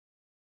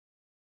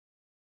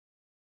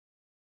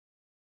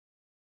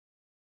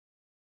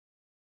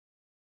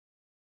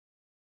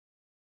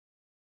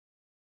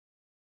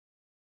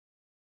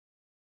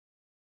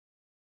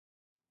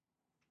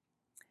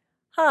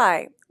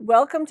Hi,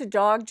 welcome to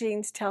Dog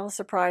Genes Tell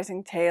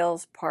Surprising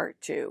Tales Part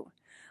 2.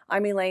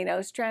 I'm Elaine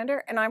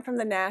Ostrander, and I'm from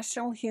the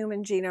National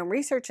Human Genome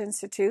Research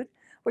Institute,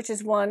 which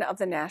is one of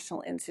the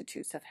National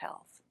Institutes of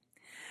Health.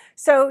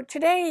 So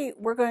today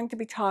we're going to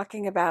be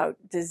talking about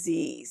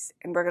disease,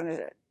 and we're going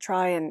to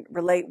try and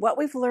relate what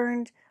we've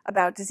learned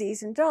about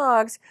disease in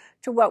dogs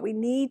to what we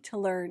need to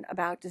learn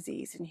about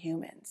disease in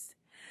humans.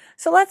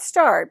 So let's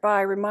start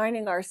by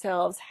reminding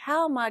ourselves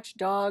how much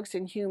dogs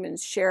and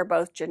humans share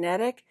both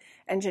genetic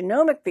and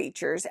genomic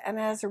features, and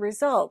as a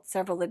result,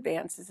 several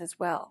advances as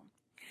well.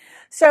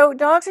 So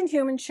dogs and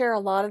humans share a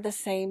lot of the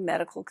same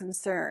medical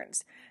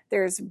concerns.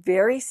 There's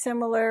very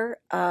similar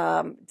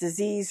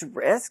disease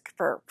risk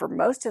for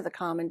most of the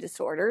common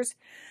disorders.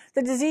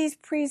 The disease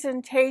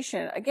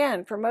presentation,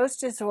 again, for most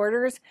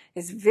disorders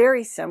is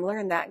very similar,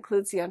 and that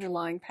includes the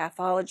underlying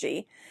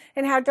pathology.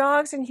 And how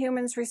dogs and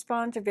humans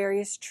respond to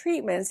various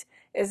treatments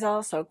is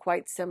also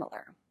quite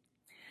similar.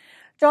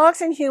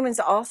 Dogs and humans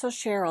also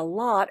share a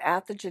lot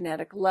at the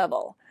genetic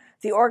level.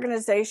 The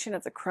organization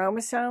of the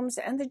chromosomes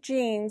and the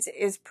genes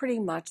is pretty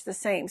much the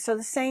same. So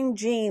the same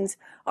genes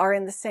are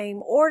in the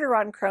same order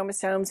on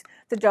chromosomes.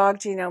 The dog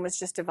genome is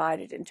just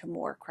divided into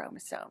more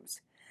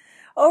chromosomes.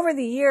 Over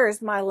the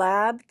years, my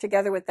lab,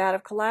 together with that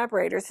of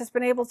collaborators, has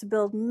been able to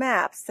build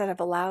maps that have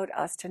allowed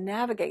us to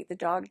navigate the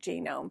dog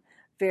genome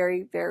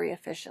very, very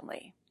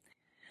efficiently.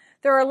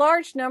 There are a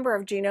large number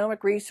of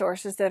genomic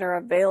resources that are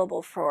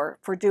available for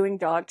doing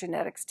dog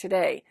genetics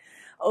today.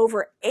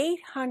 Over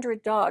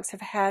 800 dogs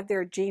have had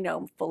their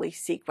genome fully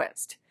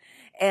sequenced.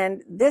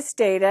 And this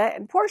data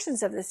and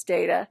portions of this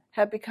data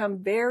have become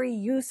very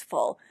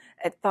useful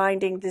at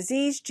finding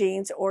disease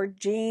genes or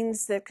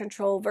genes that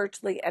control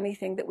virtually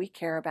anything that we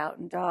care about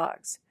in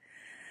dogs.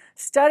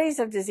 Studies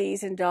of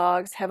disease in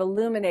dogs have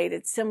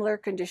illuminated similar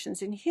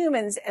conditions in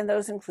humans, and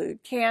those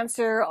include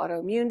cancer,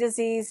 autoimmune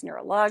disease,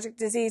 neurologic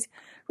disease.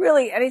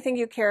 Really, anything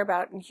you care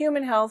about in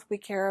human health, we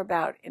care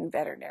about in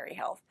veterinary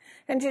health.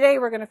 And today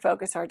we're going to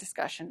focus our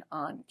discussion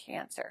on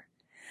cancer.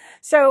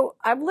 So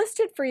I've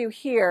listed for you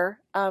here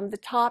the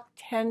top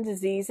 10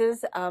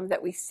 diseases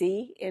that we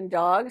see in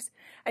dogs,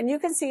 and you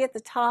can see at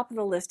the top of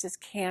the list is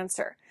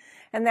cancer.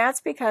 And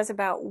that's because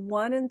about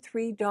 1 in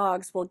 3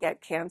 dogs will get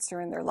cancer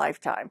in their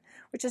lifetime,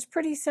 which is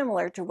pretty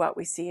similar to what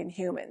we see in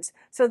humans.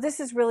 So this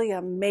is really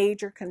a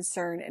major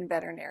concern in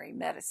veterinary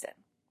medicine.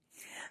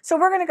 So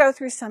we're going to go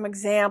through some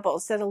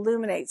examples that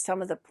illuminate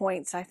some of the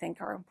points I think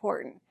are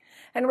important.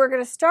 And we're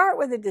going to start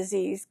with a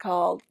disease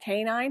called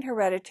canine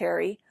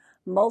hereditary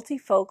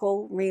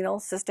multifocal renal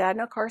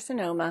cystadenocarcinoma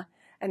carcinoma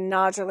and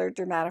nodular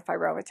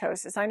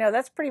dermatofibromatosis. I know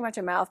that's pretty much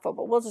a mouthful,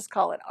 but we'll just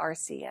call it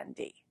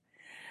RCND.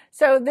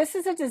 So this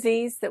is a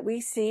disease that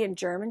we see in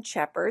German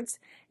Shepherds,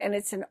 and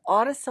it's an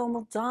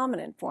autosomal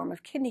dominant form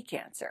of kidney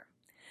cancer.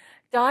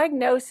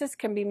 Diagnosis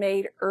can be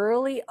made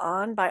early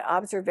on by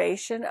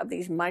observation of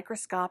these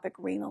microscopic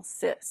renal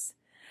cysts.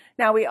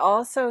 Now we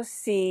also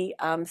see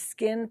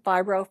skin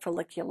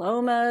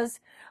fibrofolliculomas,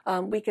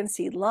 we can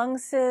see lung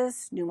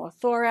cysts,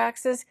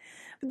 pneumothoraxes.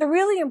 But the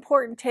really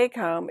important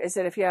take-home is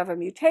that if you have a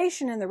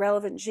mutation in the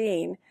relevant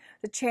gene,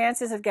 the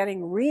chances of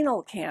getting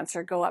renal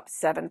cancer go up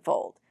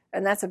 7-fold.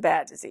 And that's a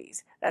bad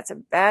disease. That's a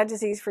bad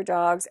disease for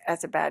dogs.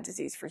 That's a bad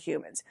disease for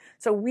humans.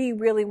 So we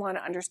really want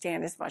to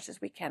understand as much as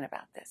we can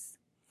about this.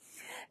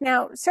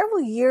 Now,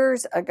 several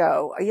years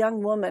ago, a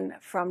young woman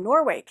from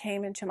Norway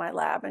came into my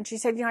lab and she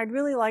said, I'd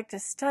really like to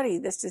study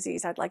this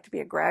disease. I'd like to be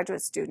a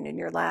graduate student in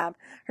your lab.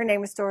 Her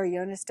name is Dora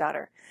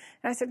Jonisdatter.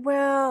 And I said,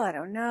 well, I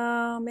don't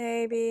know,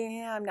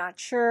 maybe, I'm not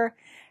sure.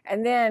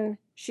 And then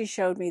she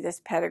showed me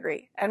this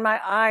pedigree, and my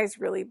eyes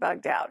really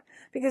bugged out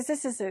because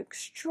this is an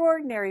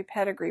extraordinary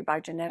pedigree by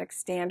genetic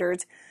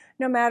standards,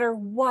 no matter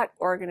what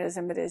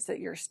organism it is that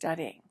you're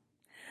studying.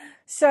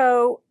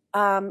 So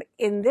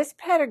in this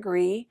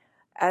pedigree,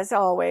 as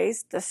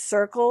always, the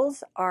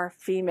circles are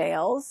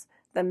females,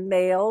 the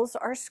males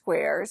are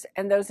squares,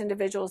 and those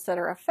individuals that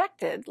are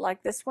affected,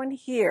 like this one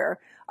here,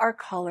 are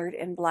colored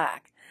in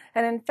black.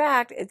 And in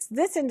fact, it's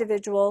this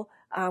individual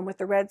with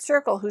the red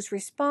circle who's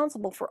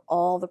responsible for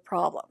all the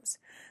problems.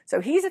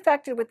 So he's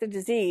affected with the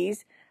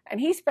disease,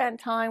 and he spent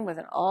time with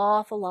an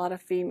awful lot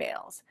of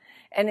females.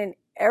 And in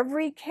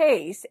every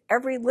case,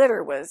 every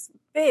litter was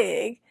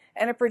big,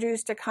 and it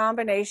produced a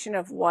combination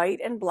of white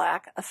and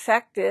black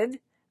affected,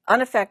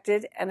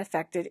 unaffected, and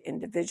affected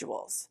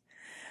individuals.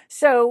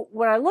 So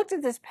when I looked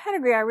at this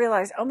pedigree, I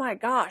realized, oh my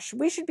gosh,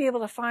 we should be able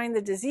to find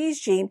the disease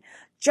gene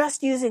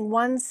just using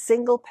one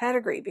single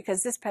pedigree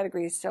because this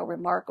pedigree is so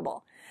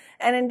remarkable.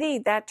 And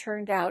indeed, that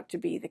turned out to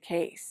be the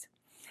case.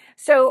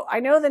 So I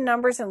know the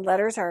numbers and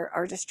letters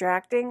are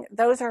distracting.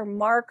 Those are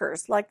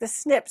markers like the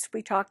SNPs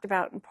we talked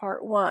about in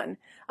part 1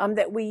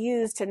 that we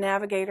use to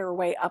navigate our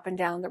way up and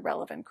down the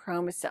relevant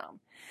chromosome.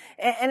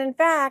 And in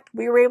fact,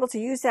 we were able to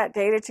use that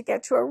data to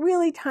get to a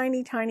really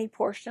tiny, tiny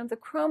portion of the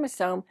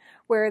chromosome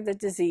where the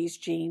disease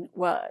gene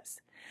was.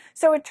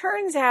 So it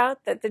turns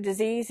out that the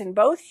disease in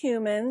both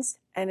humans,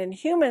 and in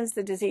humans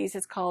the disease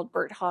is called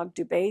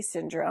Birt-Hogg-Dubé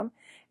syndrome,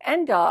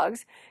 and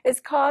dogs is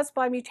caused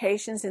by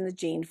mutations in the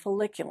gene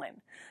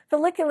folliculin.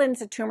 Folliculin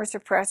is a tumor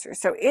suppressor,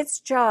 so its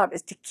job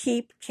is to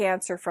keep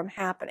cancer from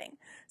happening.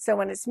 So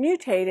when it's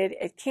mutated,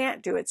 it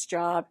can't do its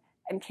job,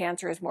 and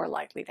cancer is more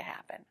likely to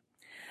happen.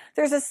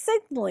 There's a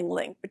signaling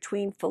link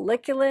between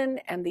folliculin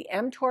and the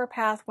mTOR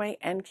pathway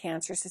and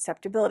cancer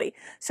susceptibility,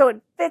 so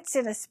it fits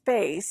in a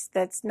space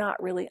that's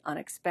not really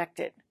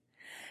unexpected.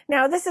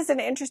 Now, this is an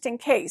interesting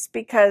case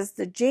because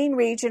the gene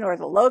region or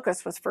the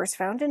locus was first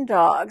found in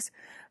dogs,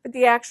 but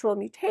the actual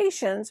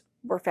mutations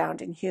were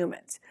found in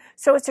humans.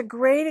 So it's a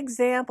great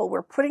example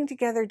where putting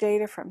together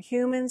data from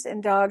humans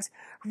and dogs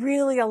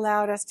really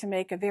allowed us to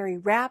make a very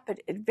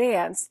rapid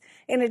advance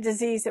in a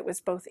disease that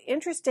was both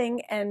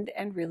interesting and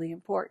really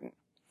important.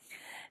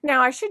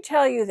 Now, I should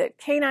tell you that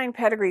canine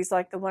pedigrees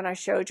like the one I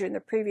showed you in the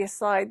previous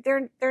slide,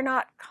 they're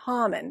not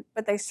common,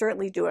 but they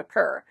certainly do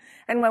occur.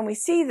 And when we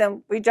see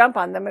them, we jump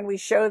on them and we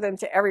show them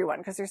to everyone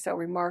because they're so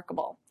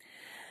remarkable.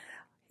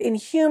 In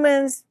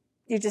humans,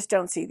 you just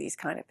don't see these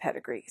kind of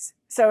pedigrees.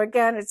 So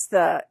again, it's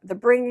the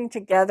bringing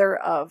together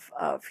of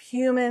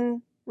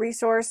human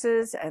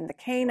resources and the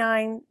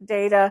canine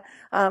data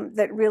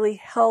that really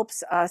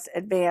helps us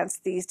advance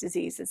these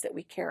diseases that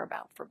we care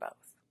about for both.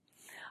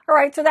 All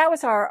right, so that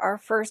was our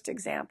first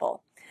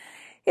example.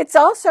 It's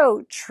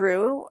also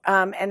true,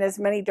 and as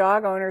many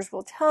dog owners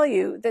will tell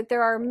you, that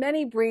there are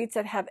many breeds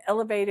that have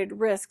elevated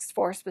risks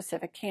for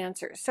specific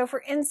cancers. So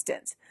for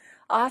instance,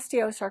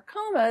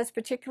 osteosarcoma is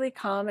particularly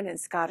common in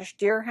Scottish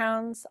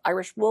Deerhounds,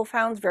 Irish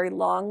Wolfhounds, very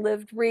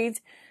long-lived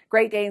breeds,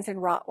 Great Danes, and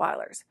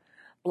Rottweilers.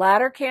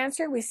 Bladder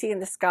cancer we see in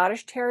the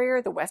Scottish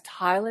Terrier, the West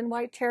Highland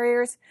White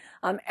Terriers,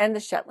 and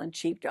the Shetland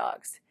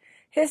Sheepdogs.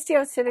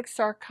 Histiocytic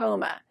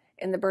sarcoma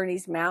in the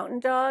Bernese Mountain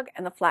Dog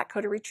and the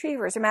flat-coated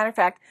Retriever. As a matter of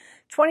fact,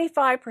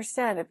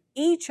 25% of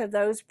each of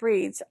those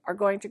breeds are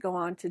going to go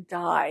on to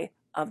die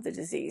of the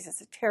disease.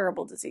 It's a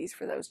terrible disease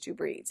for those two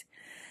breeds.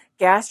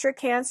 Gastric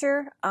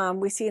cancer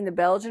we see in the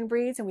Belgian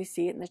breeds, and we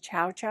see it in the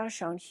Chow Chow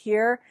shown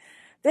here.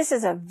 This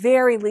is a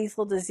very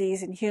lethal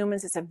disease in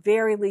humans. It's a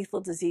very lethal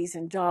disease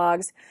in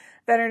dogs.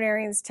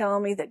 Veterinarians tell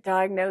me that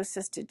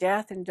diagnosis to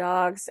death in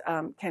dogs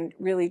can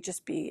really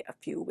just be a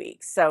few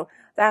weeks. So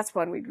that's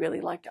one we'd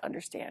really like to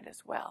understand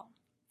as well.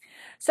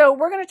 So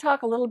we're going to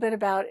talk a little bit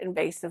about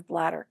invasive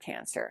bladder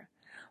cancer.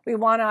 We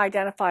want to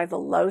identify the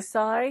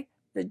loci,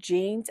 the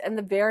genes, and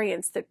the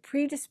variants that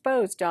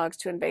predispose dogs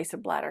to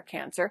invasive bladder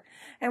cancer.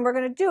 And we're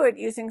going to do it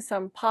using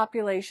some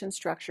population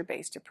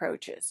structure-based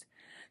approaches.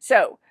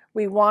 So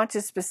we want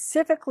to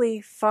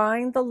specifically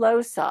find the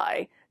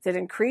loci that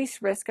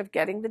increase risk of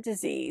getting the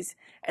disease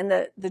and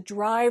the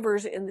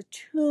drivers in the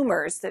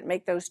tumors that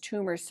make those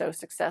tumors so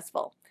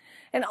successful.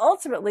 And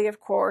ultimately, of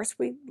course,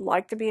 we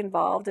like to be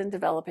involved in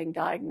developing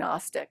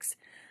diagnostics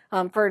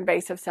for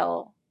invasive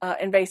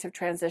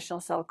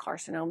transitional cell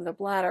carcinoma of the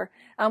bladder,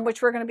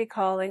 which we're going to be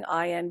calling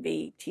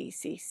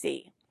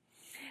INVTCC.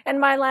 And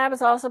my lab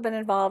has also been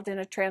involved in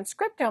a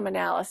transcriptome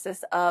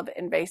analysis of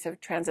invasive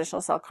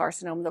transitional cell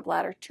carcinoma of the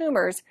bladder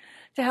tumors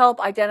to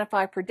help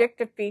identify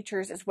predictive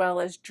features as well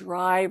as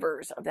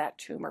drivers of that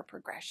tumor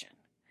progression.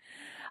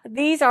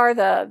 These are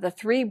the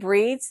three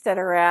breeds that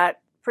are at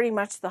pretty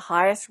much the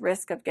highest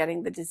risk of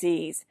getting the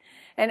disease.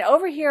 And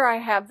over here I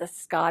have the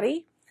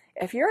Scottie.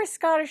 If you're a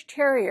Scottish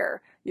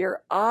Terrier,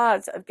 your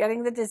odds of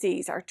getting the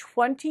disease are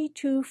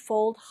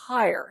 22-fold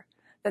higher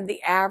than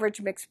the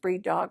average mixed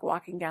breed dog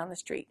walking down the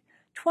street.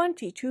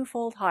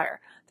 22-fold higher.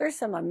 There's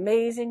some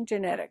amazing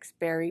genetics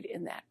buried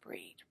in that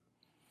breed.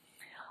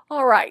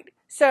 All right,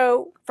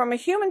 so from a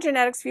human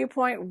genetics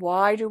viewpoint,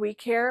 why do we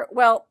care?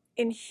 Well,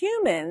 in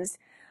humans,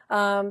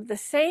 the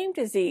same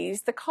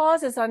disease, the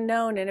cause is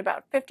unknown in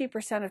about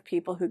 50% of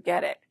people who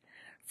get it.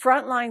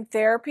 Frontline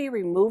therapy,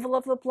 removal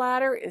of the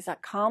bladder, is a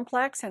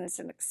complex and it's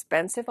an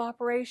expensive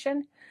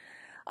operation.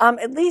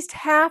 At least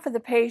half of the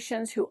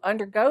patients who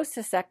undergo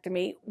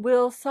cystectomy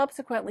will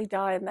subsequently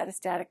die of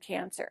metastatic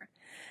cancer.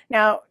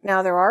 Now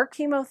there are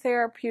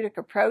chemotherapeutic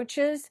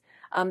approaches.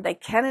 They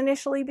can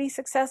initially be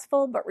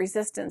successful, but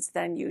resistance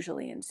then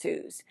usually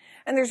ensues.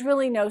 And there's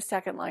really no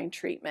second-line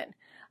treatment.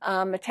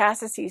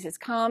 Metastases is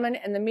common,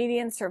 and the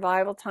median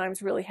survival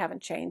times really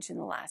haven't changed in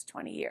the last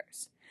 20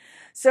 years.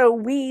 So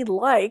we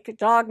like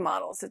dog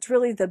models. It's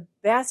really the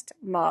best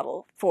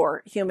model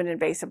for human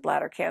invasive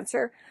bladder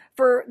cancer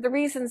for the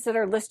reasons that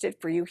are listed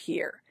for you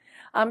here.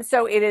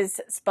 So it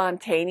is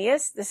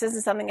spontaneous. This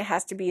isn't something that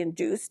has to be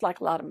induced like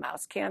a lot of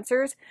mouse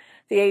cancers.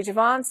 The age of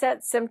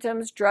onset,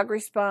 symptoms, drug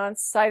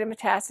response, site of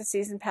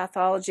metastases, and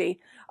pathology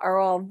are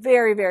all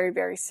very, very,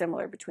 very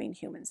similar between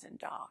humans and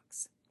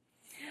dogs.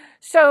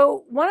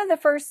 So one of the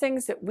first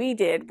things that we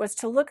did was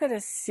to look at a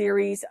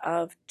series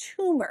of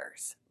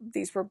tumors.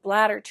 These were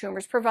bladder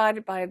tumors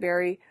provided by a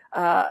very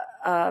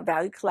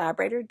valued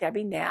collaborator,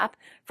 Debbie Knapp,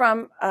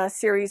 from a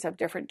series of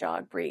different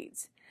dog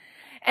breeds.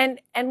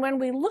 And when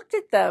we looked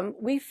at them,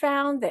 we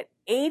found that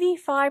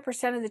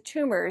 85% of the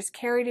tumors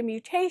carried a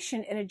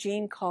mutation in a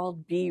gene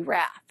called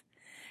BRAF.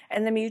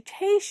 And the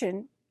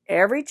mutation,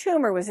 every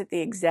tumor was at the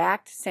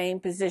exact same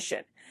position.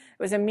 It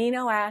was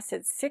amino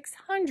acid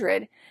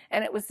 600,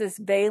 and it was this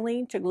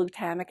valine to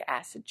glutamic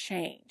acid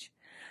change.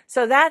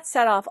 So that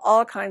set off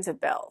all kinds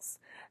of bells,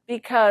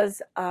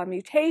 because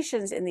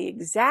mutations in the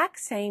exact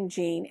same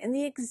gene, in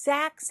the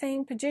exact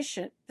same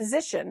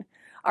position,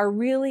 are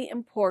really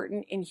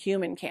important in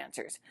human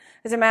cancers.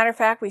 As a matter of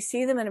fact, we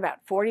see them in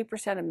about 40%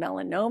 of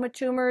melanoma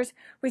tumors.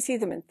 We see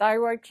them in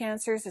thyroid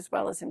cancers as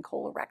well as in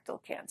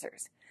colorectal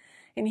cancers.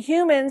 In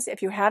humans,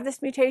 if you have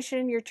this mutation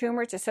in your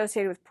tumor, it's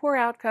associated with poor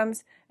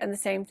outcomes, and the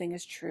same thing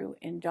is true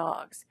in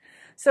dogs.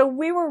 So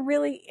we were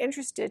really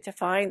interested to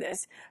find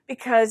this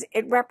because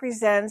it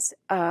represents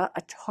a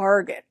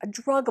target, a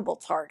druggable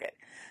target.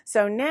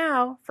 So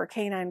now for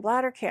canine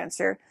bladder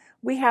cancer,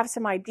 we have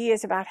some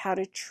ideas about how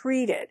to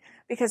treat it,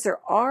 because there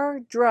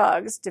are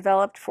drugs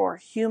developed for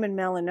human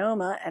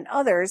melanoma and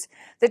others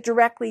that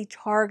directly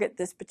target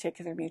this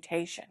particular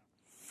mutation.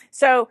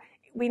 So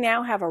we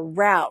now have a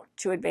route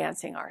to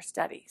advancing our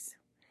studies.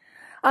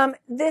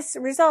 This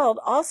result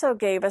also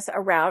gave us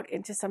a route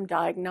into some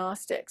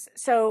diagnostics.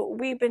 So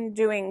we've been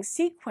doing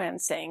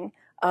sequencing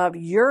of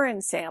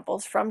urine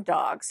samples from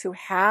dogs who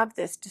have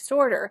this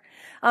disorder,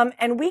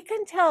 and we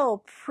can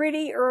tell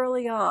pretty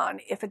early on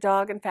if a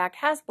dog in fact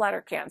has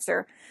bladder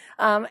cancer,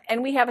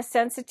 and we have a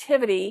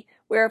sensitivity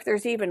where if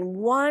there's even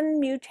one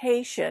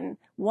mutation,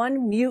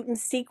 one mutant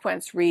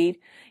sequence read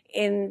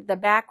in the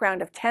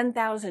background of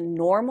 10,000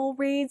 normal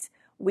reads,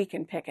 we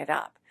can pick it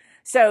up.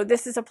 So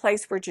this is a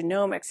place where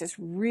genomics has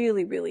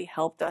really, really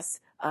helped us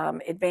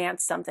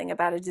advance something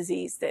about a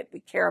disease that we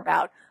care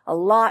about a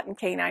lot in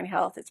canine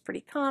health. It's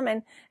pretty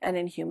common, and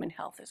in human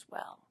health as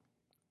well.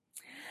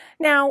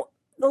 Now,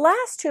 the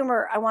last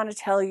tumor I want to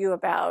tell you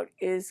about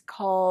is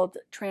called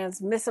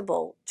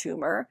transmissible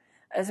tumor.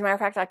 As a matter of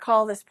fact, I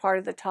call this part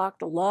of the talk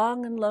the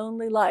long and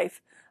lonely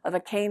life of a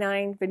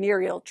canine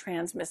venereal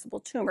transmissible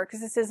tumor,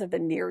 because this is a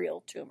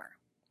venereal tumor.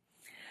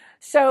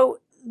 So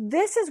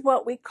this is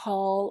what we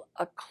call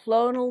a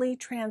clonally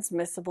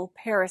transmissible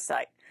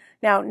parasite.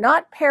 Now,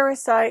 not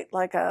parasite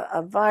like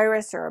a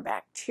virus or a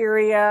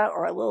bacteria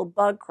or a little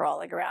bug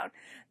crawling around.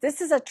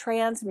 This is a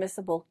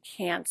transmissible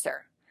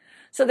cancer.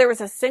 So there was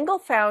a single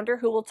founder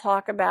who we'll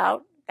talk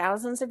about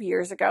thousands of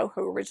years ago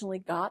who originally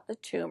got the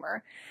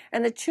tumor,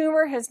 and the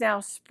tumor has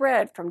now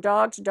spread from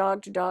dog to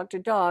dog to dog to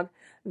dog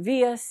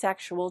via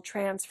sexual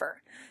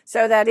transfer.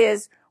 So that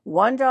is,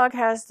 one dog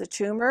has the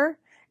tumor,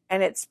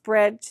 and it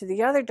spread to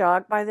the other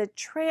dog by the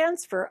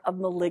transfer of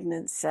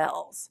malignant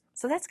cells.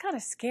 So that's kind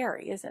of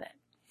scary, isn't it?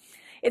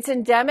 It's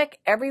endemic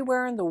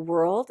everywhere in the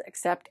world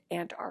except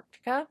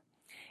Antarctica.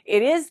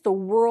 It is the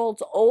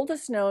world's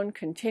oldest known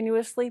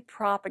continuously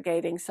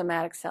propagating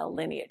somatic cell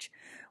lineage.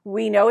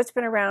 We know it's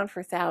been around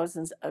for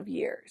thousands of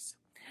years.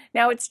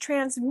 Now, it's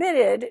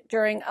transmitted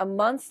during a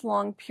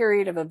month-long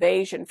period of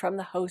evasion from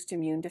the host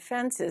immune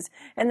defenses,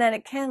 and then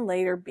it can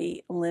later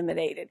be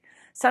eliminated.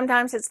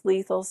 Sometimes it's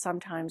lethal,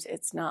 sometimes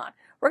it's not.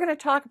 We're going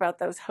to talk about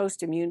those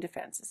host immune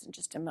defenses in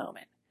just a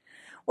moment.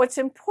 What's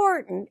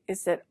important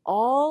is that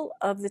all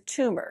of the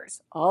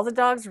tumors, all the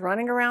dogs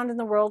running around in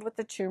the world with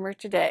the tumor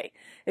today,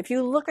 if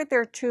you look at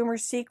their tumor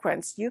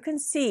sequence, you can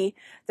see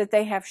that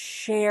they have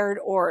shared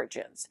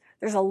origins.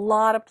 There's a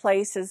lot of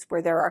places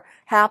where there are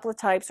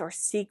haplotypes or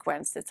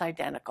sequence that's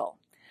identical.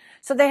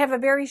 So they have a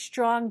very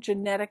strong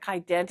genetic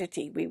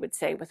identity, we would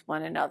say, with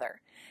one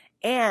another.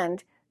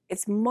 And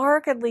it's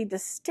markedly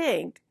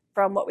distinct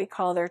from what we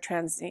call their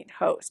transient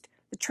host.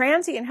 The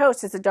transient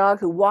host is a dog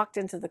who walked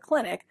into the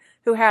clinic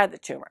who had the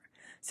tumor.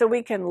 So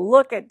we can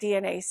look at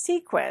DNA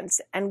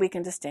sequence and we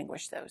can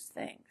distinguish those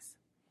things.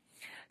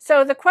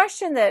 So the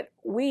question that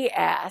we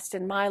asked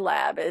in my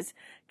lab is,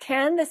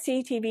 can the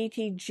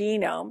CTVT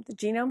genome, the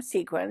genome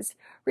sequence,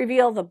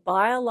 reveal the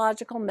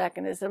biological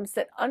mechanisms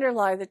that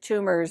underlie the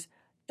tumor's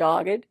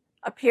dogged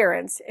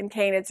appearance in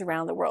canids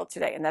around the world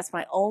today? And that's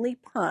my only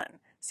pun,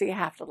 so you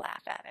have to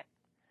laugh at it.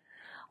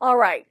 All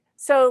right,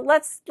 so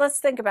let's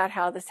think about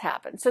how this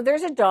happened. So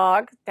there's a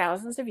dog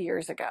thousands of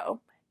years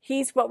ago.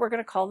 He's what we're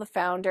going to call the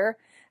founder,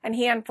 and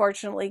he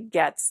unfortunately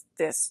gets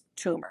this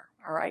tumor.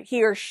 All right,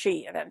 he or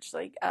she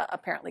eventually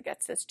apparently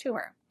gets this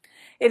tumor.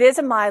 It is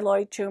a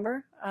myeloid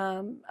tumor,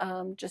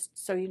 just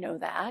so you know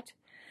that.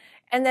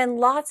 And then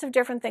lots of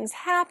different things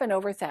happen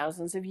over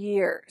thousands of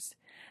years.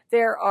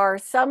 There are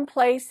some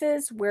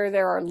places where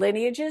there are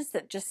lineages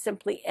that just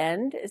simply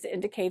end, as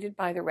indicated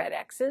by the red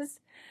X's.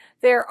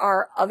 There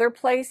are other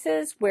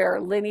places where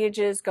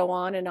lineages go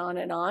on and on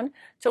and on.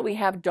 So we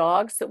have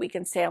dogs that we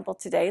can sample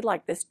today,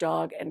 like this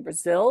dog in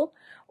Brazil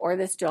or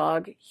this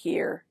dog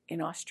here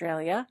in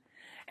Australia.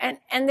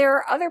 And there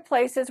are other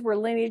places where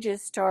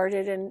lineages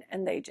started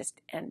and they just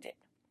ended.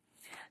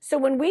 So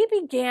when we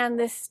began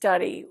this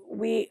study,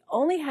 we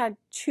only had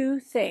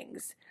two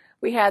things.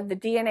 We had the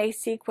DNA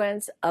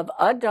sequence of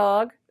a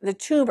dog, the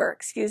tumor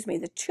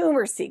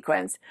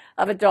sequence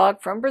of a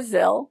dog from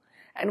Brazil,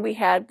 and we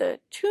had the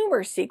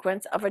tumor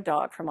sequence of a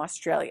dog from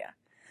Australia.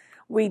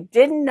 We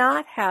did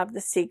not have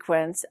the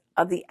sequence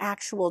of the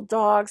actual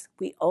dogs.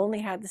 We only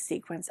had the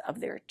sequence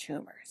of their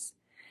tumors.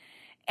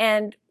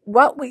 And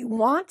what we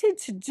wanted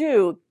to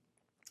do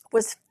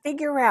was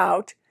figure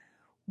out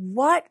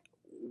what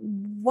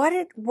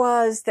it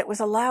was that was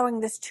allowing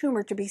this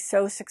tumor to be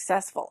so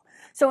successful.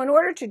 So in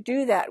order to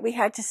do that, we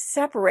had to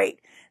separate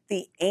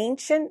the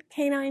ancient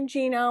canine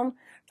genome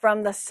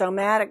from the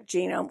somatic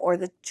genome, or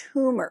the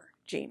tumor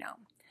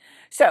genome.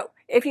 So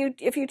if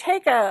you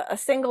take a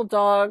single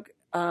dog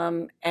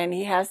and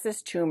he has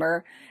this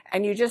tumor,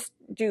 and you just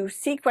do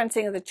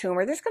sequencing of the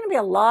tumor, there's going to be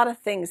a lot of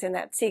things in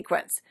that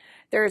sequence.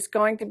 There's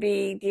going to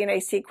be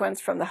DNA sequence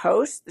from the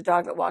host, the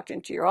dog that walked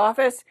into your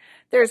office.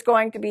 There's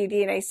going to be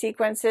DNA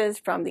sequences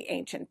from the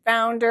ancient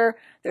founder.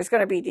 There's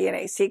going to be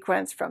DNA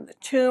sequence from the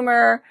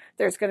tumor.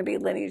 There's going to be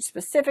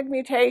lineage-specific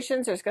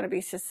mutations. There's going to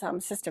be some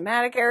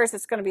systematic errors.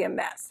 It's going to be a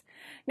mess.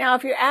 Now,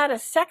 if you add a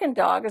second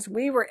dog, as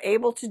we were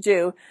able to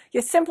do,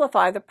 you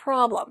simplify the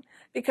problem,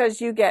 because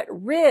you get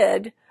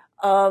rid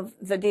of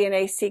the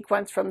DNA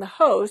sequence from the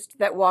host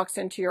that walks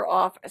into your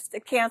office. They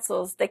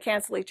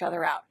cancel each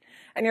other out.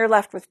 And you're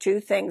left with two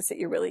things that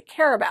you really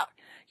care about.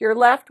 You're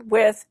left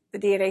with the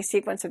DNA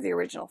sequence of the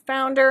original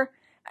founder,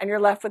 and you're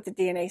left with the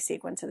DNA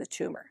sequence of the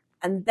tumor.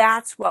 And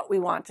that's what we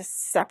want to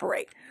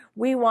separate.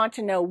 We want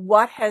to know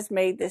what has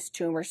made this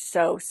tumor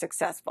so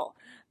successful.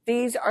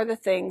 These are the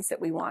things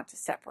that we want to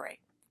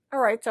separate.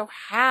 All right, so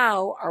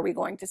how are we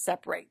going to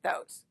separate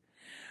those?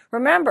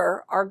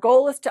 Remember, our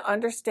goal is to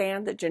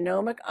understand the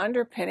genomic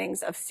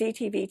underpinnings of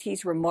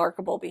CTVT's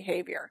remarkable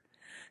behavior.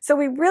 So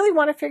we really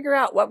want to figure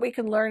out what we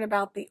can learn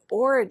about the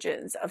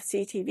origins of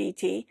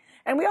CTVT,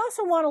 and we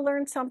also want to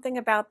learn something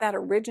about that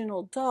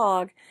original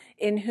dog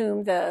in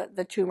whom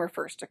the tumor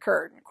first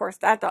occurred. Of course,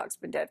 that dog's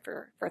been dead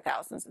for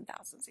thousands and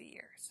thousands of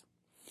years.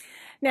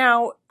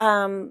 Now,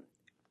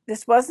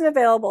 this wasn't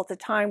available at the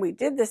time we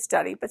did this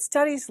study, but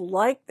studies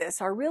like this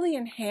are really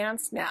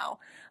enhanced now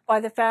by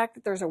the fact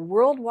that there's a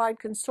worldwide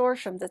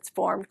consortium that's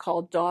formed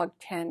called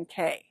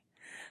Dog10K.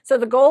 So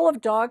the goal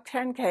of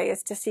Dog10K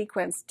is to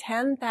sequence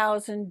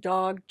 10,000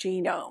 dog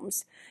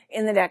genomes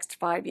in the next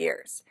 5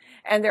 years.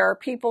 And there are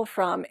people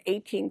from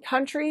 18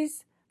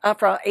 countries,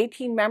 from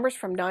 18 members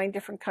from 9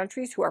 different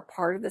countries who are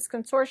part of this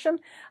consortium,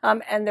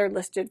 and they're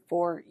listed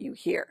for you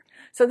here.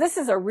 So this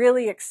is a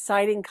really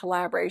exciting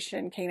collaboration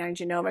in canine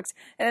genomics,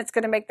 and it's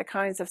going to make the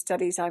kinds of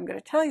studies I'm going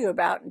to tell you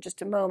about in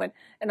just a moment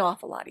an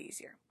awful lot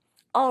easier.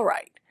 All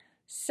right,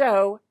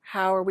 so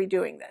how are we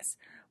doing this?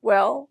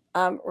 Well,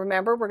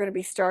 remember, we're going to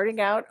be starting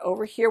out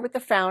over here with the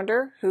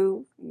founder,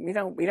 who, we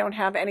don't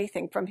have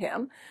anything from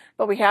him,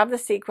 but we have the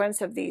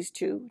sequence of these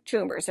 2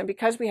 tumors. And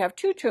because we have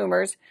 2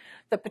 tumors,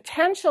 the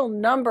potential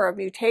number of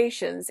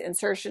mutations,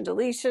 insertion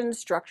deletions,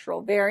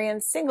 structural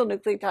variants, single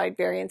nucleotide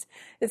variants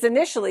is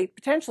initially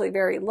potentially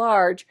very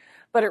large,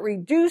 but it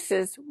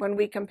reduces when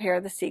we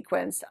compare the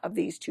sequence of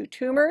these 2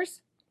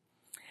 tumors.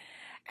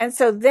 And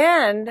so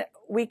then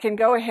we can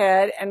go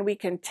ahead and we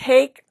can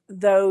take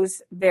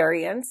those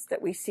variants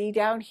that we see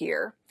down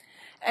here,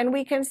 and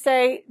we can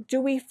say, do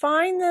we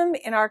find them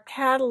in our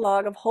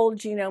catalog of whole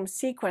genome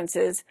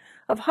sequences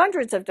of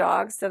hundreds of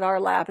dogs that our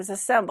lab has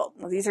assembled?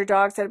 Now, these are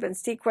dogs that have been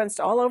sequenced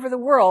all over the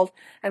world,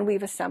 and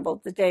we've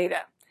assembled the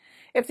data.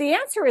 If the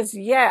answer is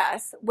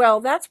yes, well,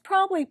 that's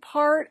probably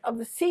part of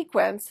the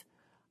sequence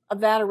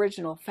of that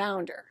original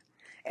founder.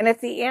 And if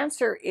the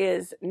answer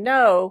is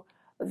no,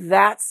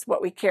 that's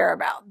what we care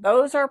about.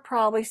 Those are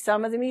probably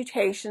some of the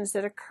mutations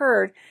that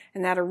occurred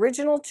in that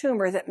original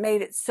tumor that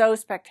made it so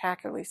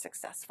spectacularly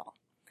successful.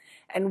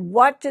 And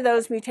what do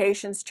those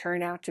mutations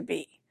turn out to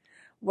be?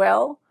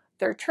 Well,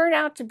 there turn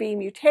out to be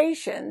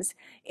mutations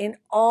in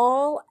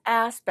all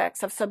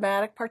aspects of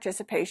somatic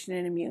participation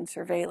in immune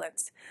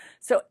surveillance.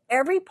 So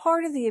every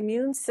part of the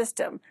immune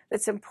system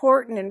that's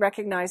important in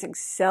recognizing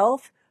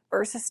self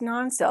versus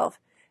non-self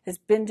has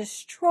been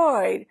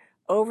destroyed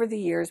over the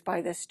years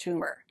by this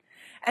tumor.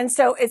 And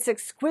so it's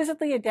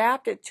exquisitely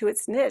adapted to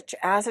its niche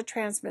as a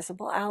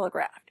transmissible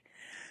allograft.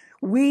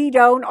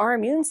 Our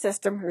immune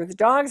system, or the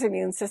dog's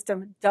immune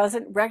system,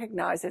 doesn't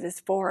recognize it as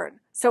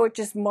foreign. So it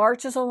just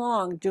marches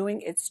along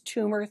doing its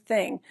tumor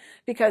thing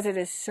because it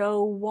has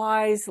so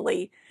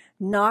wisely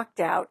knocked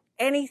out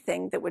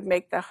anything that would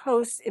make the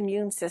host's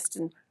immune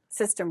system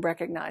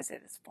recognize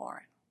it as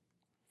foreign.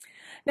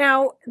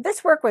 Now,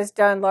 this work was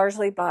done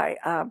largely by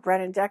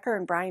Brennan Decker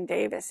and Brian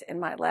Davis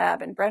in my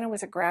lab, and Brennan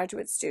was a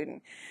graduate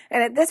student.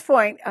 And at this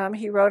point,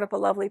 he wrote up a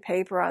lovely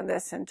paper on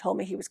this and told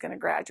me he was going to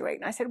graduate.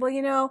 And I said,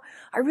 well,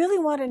 I really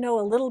want to know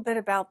a little bit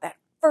about that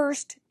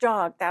first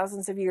dog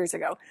thousands of years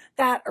ago,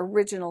 that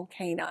original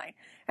canine.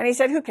 And he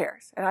said, who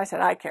cares? And I said,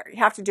 I care. You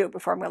have to do it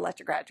before I'm going to let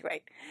you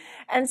graduate.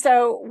 And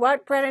so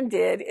what Brennan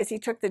did is he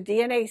took the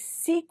DNA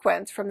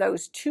sequence from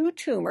those 2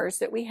 tumors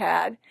that we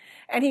had,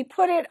 and he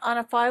put it on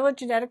a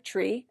phylogenetic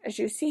tree, as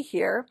you see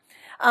here.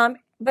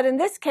 But in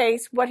this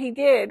case, what he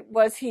did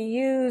was he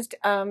used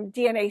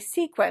DNA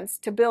sequence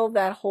to build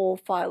that whole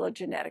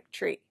phylogenetic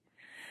tree.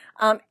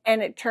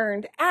 And it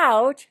turned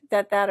out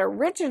that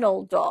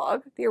original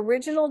dog, the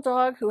original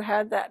dog who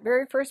had that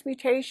very first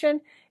mutation,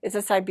 is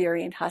a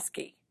Siberian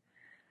Husky,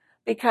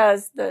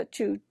 because the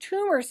 2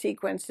 tumor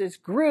sequences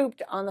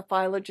grouped on the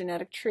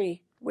phylogenetic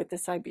tree with the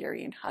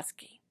Siberian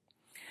Husky.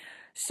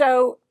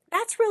 So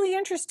that's really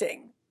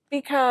interesting.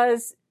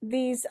 because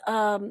the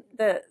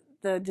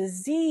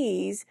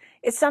disease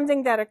is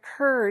something that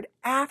occurred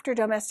after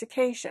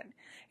domestication.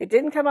 It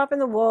didn't come up in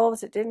the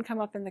wolves. It didn't come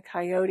up in the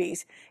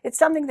coyotes. It's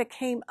something that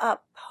came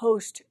up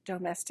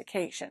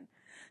post-domestication.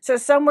 So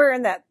somewhere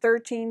in that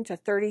 13 to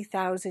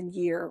 30,000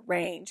 year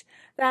range,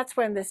 that's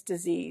when this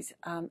disease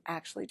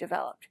actually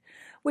developed.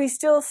 We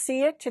still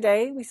see it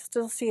today. We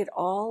still see it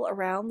all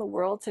around the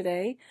world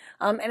today.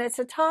 And it's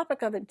a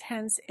topic of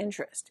intense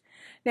interest.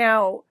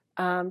 Now,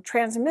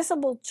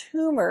 transmissible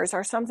tumors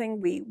are something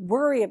we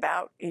worry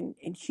about in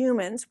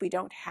humans. We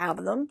don't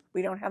have them.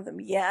 We don't have them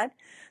yet.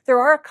 There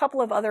are a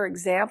couple of other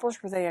examples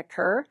where they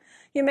occur.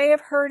 You may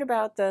have heard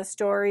about the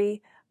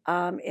story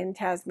in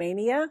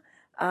Tasmania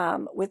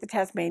with the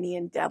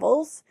Tasmanian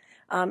devils.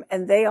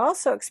 And they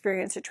also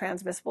experience a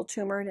transmissible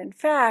tumor. And in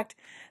fact,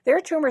 their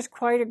tumor is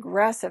quite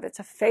aggressive. It's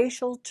a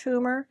facial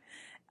tumor.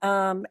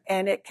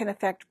 And it can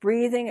affect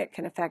breathing, it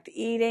can affect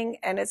eating,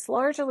 and it's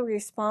largely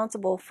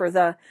responsible for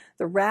the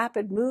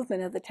rapid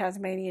movement of the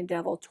Tasmanian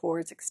devil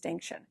towards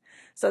extinction.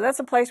 So that's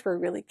a place where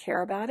we really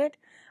care about it.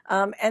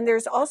 And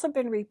there's also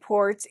been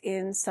reports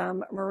in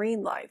some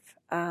marine life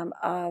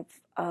of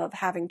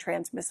having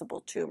transmissible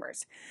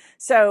tumors.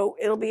 So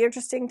it'll be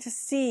interesting to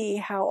see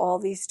how all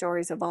these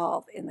stories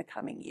evolve in the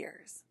coming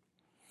years.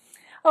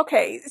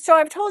 Okay, so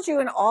I've told you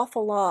an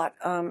awful lot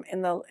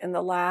in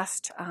the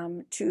last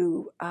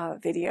two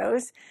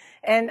videos,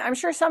 and I'm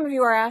sure some of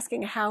you are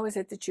asking, how is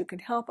it that you can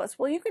help us?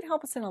 Well, you can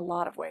help us in a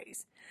lot of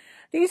ways.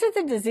 These are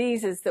the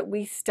diseases that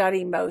we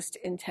study most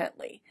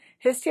intently.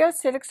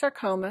 Histiocytic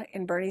sarcoma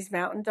in Bernese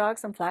Mountain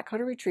Dogs and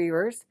Flat-Coated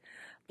Retrievers,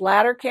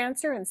 bladder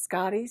cancer in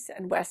Scotties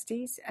and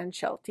Westies and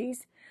Shelties,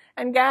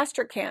 and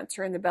gastric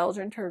cancer in the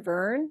Belgian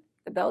Tervuren,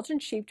 the Belgian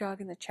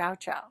Sheepdog, and the Chow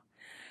Chow.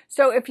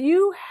 So if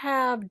you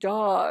have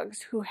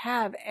dogs who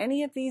have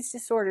any of these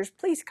disorders,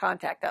 please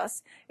contact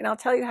us, and I'll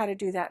tell you how to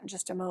do that in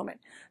just a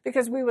moment,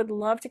 because we would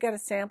love to get a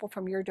sample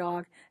from your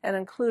dog and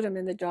include them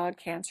in the Dog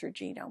Cancer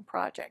Genome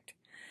Project.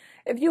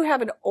 If you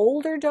have an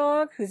older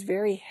dog who's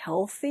very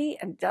healthy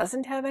and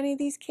doesn't have any of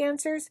these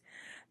cancers,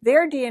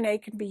 their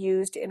DNA can be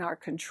used in our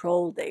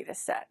control data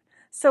set.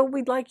 So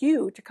we'd like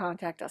you to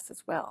contact us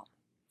as well.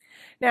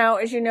 Now,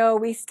 as you know,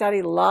 we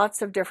study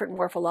lots of different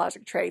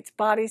morphologic traits: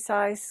 body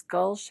size,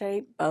 skull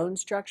shape, bone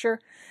structure.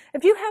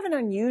 If you have an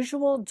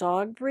unusual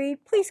dog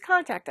breed, please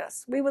contact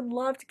us. We would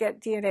love to get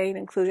DNA and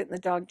include it in the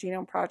Dog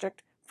Genome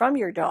Project from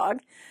your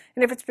dog.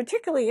 And if it's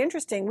particularly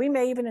interesting, we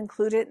may even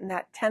include it in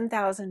that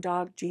 10,000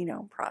 Dog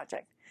Genome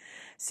Project.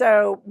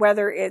 So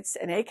whether it's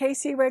an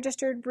AKC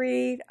registered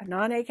breed, a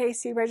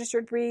non-AKC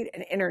registered breed,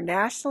 an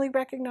internationally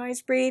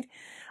recognized breed,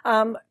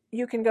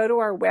 you can go to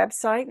our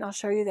website, and I'll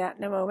show you that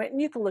in a moment, and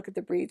you can look at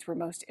the breeds we're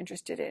most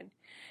interested in.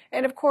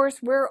 And of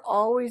course, we're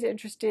always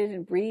interested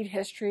in breed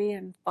history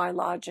and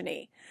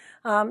phylogeny.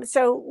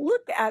 So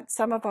look at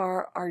some of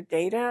our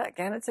data.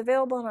 Again, it's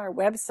available on our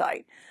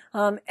website.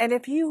 And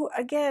if you,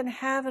 again,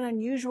 have an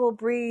unusual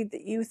breed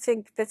that you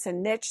think fits a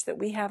niche that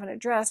we haven't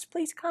addressed,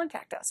 please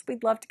contact us.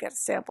 We'd love to get a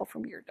sample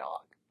from your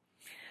dog.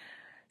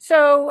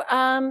 So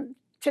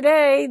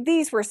today,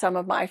 these were some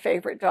of my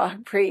favorite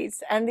dog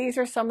breeds, and these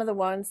are some of the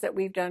ones that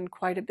we've done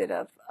quite a bit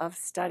of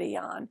study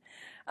on.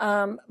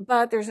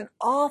 But there's an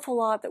awful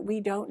lot that we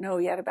don't know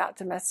yet about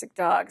domestic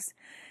dogs.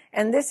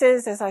 And this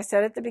is, as I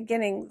said at the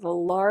beginning, the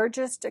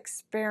largest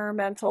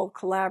experimental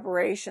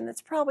collaboration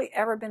that's probably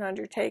ever been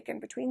undertaken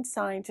between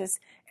scientists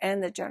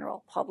and the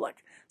general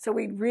public. So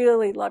we'd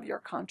really love your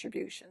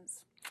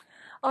contributions.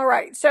 All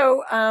right,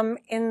 so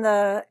in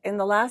the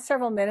last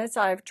several minutes,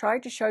 I've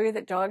tried to show you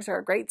that dogs are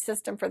a great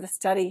system for the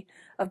study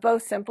of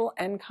both simple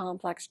and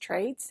complex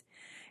traits.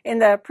 In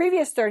the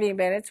previous 30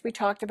 minutes, we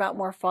talked about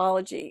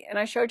morphology, and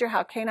I showed you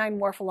how canine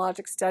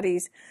morphologic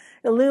studies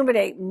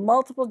illuminate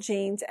multiple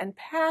genes and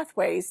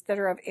pathways that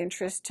are of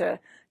interest to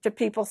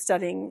people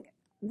studying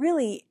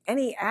really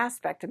any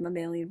aspect of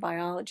mammalian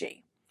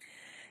biology.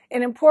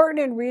 An important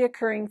and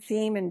reoccurring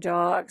theme in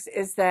dogs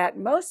is that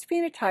most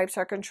phenotypes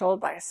are controlled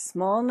by a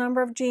small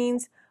number of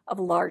genes of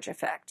large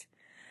effect.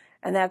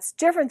 And that's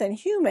different than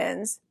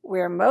humans,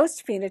 where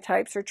most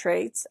phenotypes or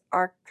traits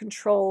are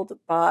controlled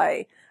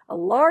by a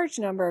large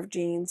number of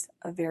genes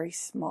of very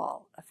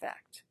small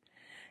effect.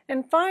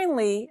 And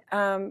finally,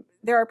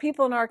 there are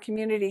people in our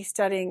community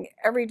studying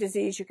every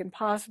disease you can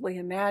possibly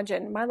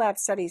imagine. My lab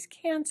studies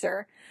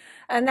cancer,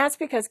 and that's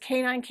because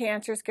canine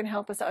cancers can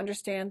help us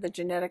understand the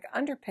genetic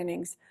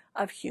underpinnings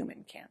of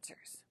human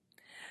cancers.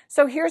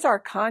 So here's our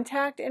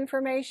contact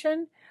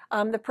information.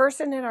 The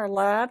person in our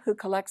lab who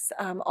collects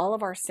all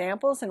of our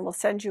samples and will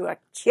send you a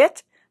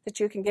kit that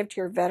you can give to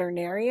your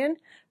veterinarian,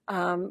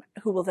 who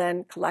will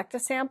then collect a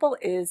sample,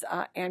 is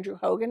Andrew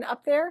Hogan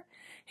up there.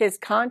 His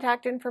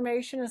contact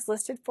information is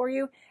listed for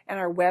you, and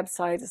our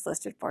website is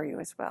listed for you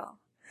as well.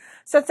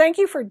 So thank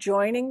you for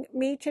joining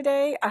me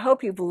today. I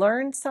hope you've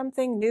learned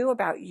something new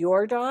about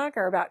your dog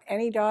or about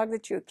any dog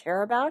that you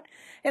care about.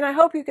 And I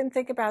hope you can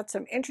think about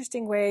some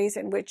interesting ways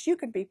in which you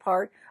could be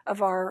part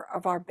of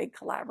our big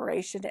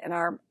collaboration and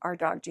our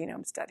dog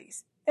genome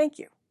studies. Thank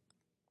you.